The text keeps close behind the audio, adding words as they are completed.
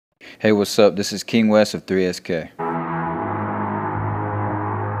Hey, what's up? This is King West of 3SK.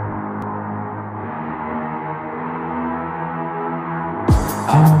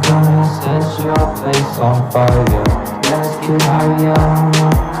 I'm gonna set your place on fire. Let's get higher.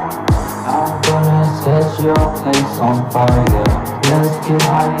 I'm gonna set your place on fire. Let's get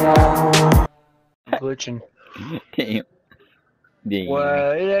higher. Glitching. Damn. Damn.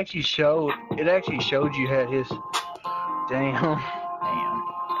 Well, it actually showed you had his. Damn. Damn.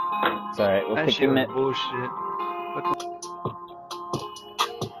 It's alright, we'll That pick shit him was up. bullshit.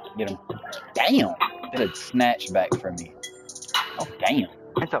 Get him. Damn. Good snatch back from me. Oh, damn.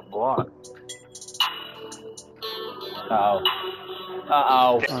 That's a block. Uh-oh.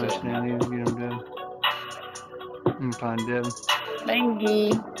 Uh-oh. Oh, that's now you get him, Devin. I'm fine, Devin. Thank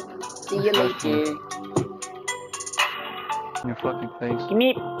see you later. In your fucking face. Pick him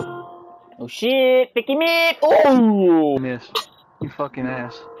up. Oh shit, pick him up. Oh! Miss. You fucking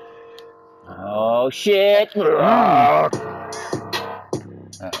ass. Oh shit. Uh-oh.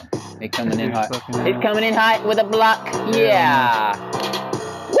 He's coming in hot. He's coming in hot with a block. Yeah.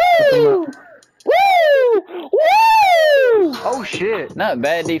 Woo! Woo! Woo! Oh shit. Not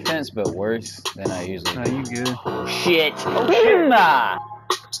bad defense, but worse than I usually do. No, you good. Oh shit. Oh shit.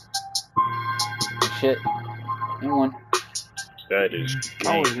 Oh shit. In one. That is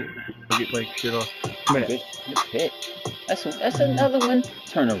How is it? Get like shit off. Good pick. That's another one.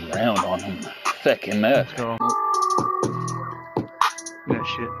 Turn around on him. Fuck him up. Let's go. That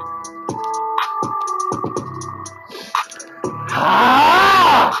shit.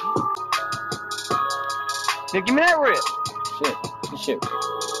 Ah! Yeah, give me that rip. Shit. Good shit.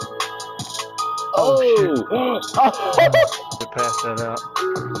 Oh, Oh! To pass that out.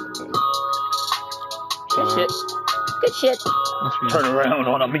 Good shit. Good shit. turn around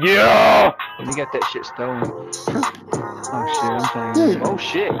on him. Yeah! You got that shit stolen. Oh shit, I'm telling you. Oh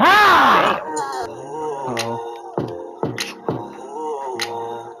shit. Ah! Damn. Uh-oh.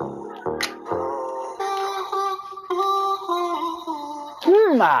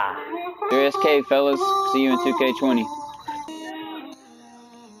 Huma! 3SK, fellas. See you in 2K20.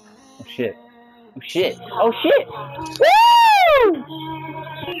 Oh shit. Oh shit. Oh shit! Woo!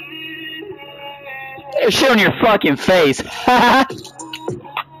 There's shit on your fucking face.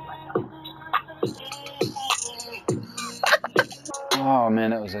 Oh man,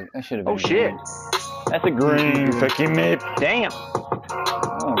 that should have been. Oh shit. That's a green. Pick him up. Damn.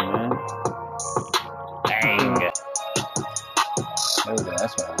 Oh man. Dang. There we go.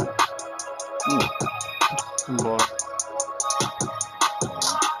 That's what I want. Boy.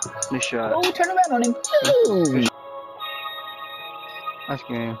 This shot. Oh, turn around on him. Ooh. That's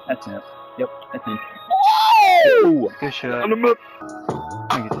game. That's it. Yep, that's him. Ooh. Good shot. I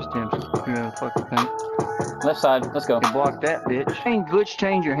get this damn fucking thing. Left side. Let's go. You block that bitch. Ain't glitch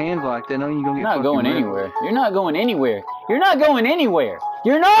change your hands like that. No, you gonna get. You're not fucking going ripped. anywhere. You're not going anywhere. You're not going anywhere.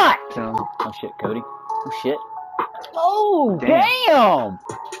 You're not. Oh shit, Cody. Oh shit. Oh damn.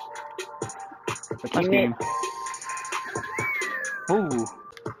 That's game. Ooh.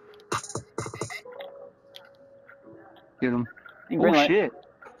 Get him. Oh shit.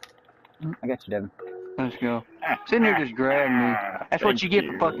 I got you, Devin. Let's go. Sitting there just grabbing me. That's what you get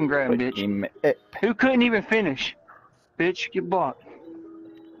for fucking grabbing, bitch. Who couldn't even finish? Bitch, get blocked.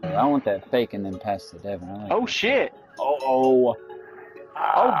 I want that fake and then pass to Devin. Oh shit. Oh.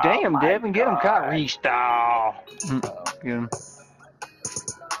 Oh damn, Devin, get him Kyrie style. Get him.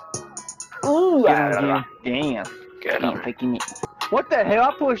 Ooh. Get him again. Damn. Get him. Picking it. What the hell?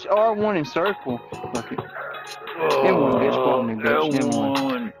 I pushed R1 in circle. Look it. M1, bitch, block me, bitch.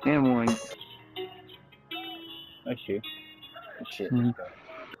 M1. M1. That's you. Good shit.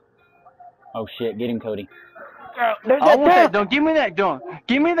 Oh shit, get him, Cody. There's I want that dunk. Give me that dunk.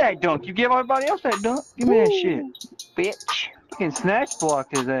 Give me that dunk. You give everybody else that dunk. Give me that shit. Bitch. You can snatch block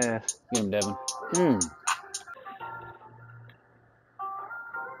his ass. Get him, Devin.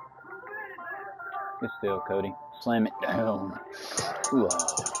 Good steal, Cody. Slam it down. Ooh.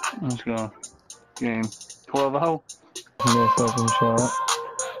 Let's go. Game. 12-0. No fucking shot.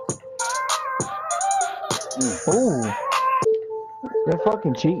 Ooh. They're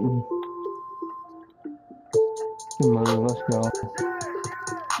fucking cheating. Let's go.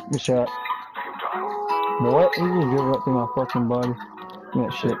 Good shot. But what? You just give it up to my fucking body.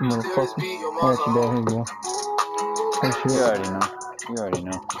 That shit, motherfucker. I'll let you down. Here you go. Oh shit. You already know. You already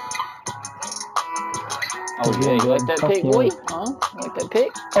know. Oh yeah, you like that pick, boy? Huh? You like that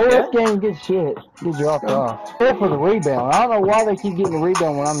pick? Oh, that game good shit. Get dropped off. There for the rebound. I don't know why they keep getting the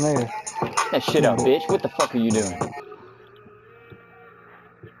rebound when I'm there. That shit out, bitch. What the fuck are you doing?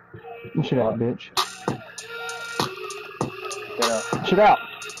 Shit out, bitch. Get up. Shit out.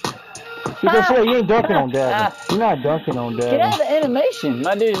 Get that shit. You ain't dunking on Devin. You're not dunking on Devin. Get out of the animation.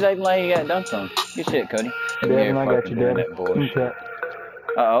 My dude's acting like he got dunked on. Good shit, Cody. Devin, I got you, Devin. Uh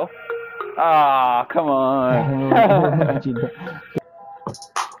oh. Ah, come on.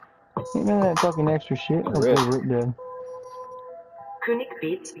 Ain't none of that fucking extra shit. Okay, Rick Devin.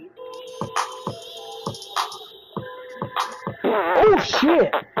 Oh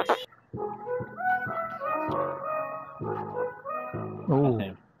shit! Oh.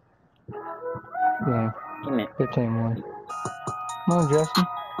 Yeah. 15-1. Come on, Justin.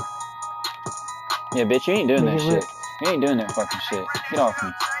 Yeah, bitch, you ain't doing that shit. You ain't doing that fucking shit. Get off me.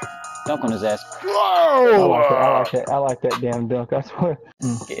 Dunk on his ass. Whoa! I like that damn dunk, I swear.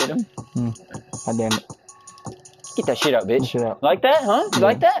 Get him. God damn it. Get that shit out, bitch. Shit out. Like that, huh? You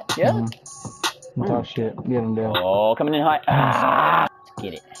like that? Yeah? Talk shit. Get him down. Oh, coming in high. Ah!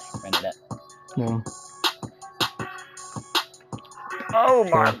 Get it. Run it up. Yeah. Oh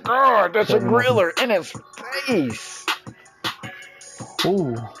my god, that's a griller in his face.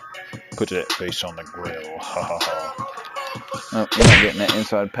 Ooh. Put that face on the grill. Ha ha ha. Oh, you're not getting that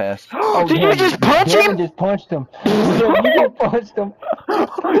inside pass. Oh, did you just punch him? Devin just punched him. You just punched him.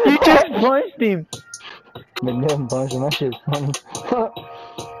 You just punched him. But Devin punched him. That shit's funny.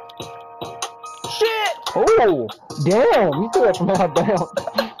 Shit! Oh, damn. You threw that from out of bounds.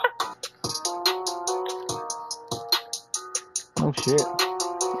 Oh, shit.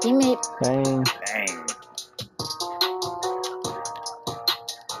 Teammate. Dang. Dang.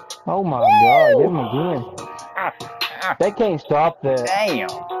 Oh, my God. Give him again. They can't stop that. Damn.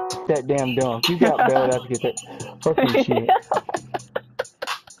 That damn dunk. You got bailed out to get that fucking shit.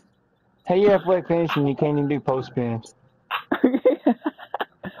 Hey, you're athletic finishing. You can't even do post spins.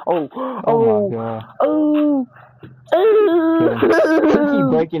 Oh my God. Oh. He keep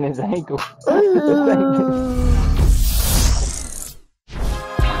breaking his ankle.